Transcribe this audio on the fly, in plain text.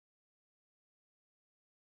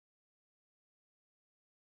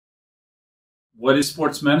What is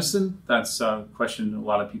sports medicine? That's a question a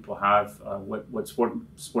lot of people have. What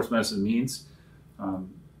sports medicine means.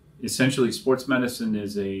 Essentially, sports medicine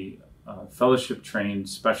is a fellowship-trained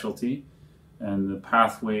specialty, and the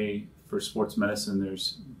pathway for sports medicine,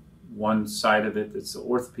 there's one side of it that's the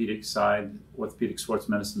orthopedic side, orthopedic sports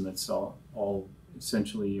medicine, that's all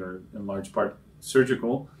essentially or in large part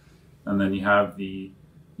surgical. And then you have the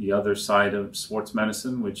other side of sports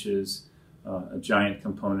medicine, which is a giant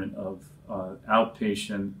component of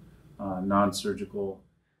outpatient, non-surgical.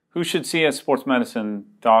 Who should see a sports medicine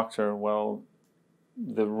doctor? Well,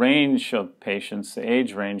 the range of patients, the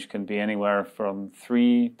age range can be anywhere from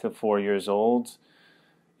 3 to 4 years old,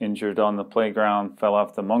 injured on the playground, fell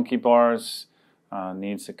off the monkey bars,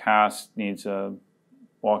 needs a cast, needs a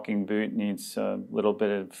walking boot, needs a little bit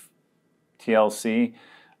of TLC,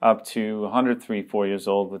 up to 103, 4 years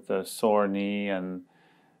old with a sore knee and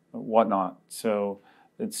whatnot. So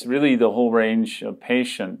it's really the whole range of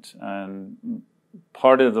patient, and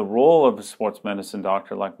part of the role of a sports medicine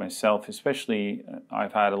doctor like myself, especially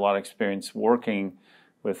I've had a lot of experience working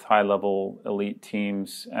with high-level elite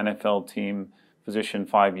teams, NFL team, physician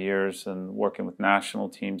 5 years, and working with national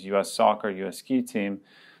teams, U.S. soccer, U.S. ski team.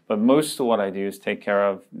 But most of what I do is take care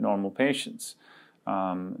of normal patients.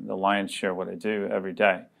 The lion's share of what I do every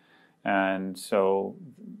day. And so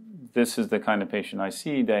this is the kind of patient I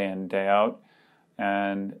see day in, day out.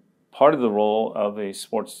 And part of the role of a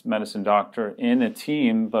sports medicine doctor in a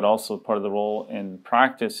team, but also part of the role in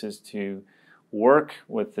practice, is to work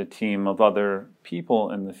with the team of other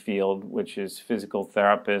people in the field, which is physical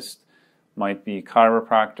therapist, might be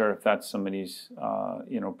chiropractor if that's somebody's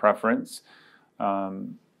preference,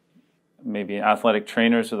 maybe athletic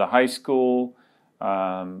trainers of the high school,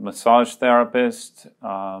 massage therapist,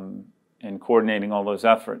 and coordinating all those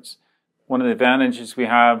efforts. One of the advantages we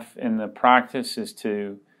have in the practice is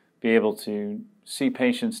to be able to see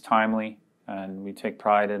patients timely, and we take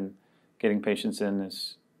pride in getting patients in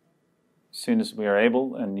as soon as we are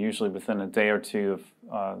able, and usually within a day or two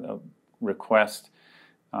of a request.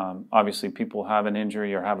 Obviously, people have an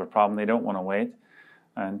injury or have a problem, they don't want to wait,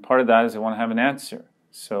 and part of that is they want to have an answer.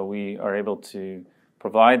 So we are able to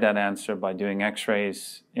provide that answer by doing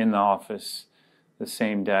x-rays in the office the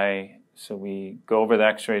same day. So we go over the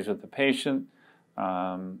x-rays with the patient,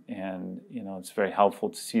 and it's very helpful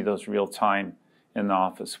to see those real time in the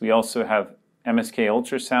office. We also have MSK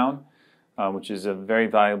ultrasound, which is a very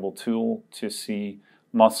valuable tool to see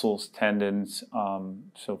muscles, tendons.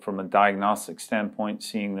 So from a diagnostic standpoint,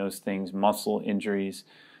 seeing those things, muscle injuries,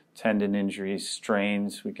 tendon injuries,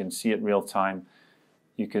 strains, we can see it real time.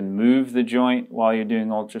 You can move the joint while you're doing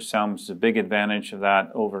ultrasound, which is a big advantage of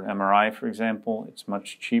that over MRI, for example. It's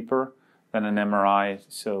much cheaper than an MRI,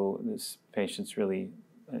 so this patients really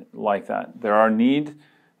like that. There are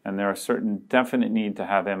there are certain definite need to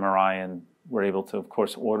have MRI, and we're able to, of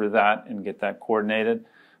course, order that and get that coordinated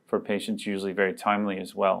for patients, usually very timely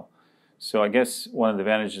as well. So I guess one of the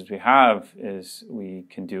advantages we have is we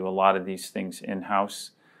can do a lot of these things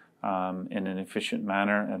in-house in an efficient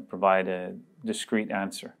manner and provide a discrete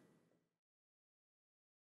answer.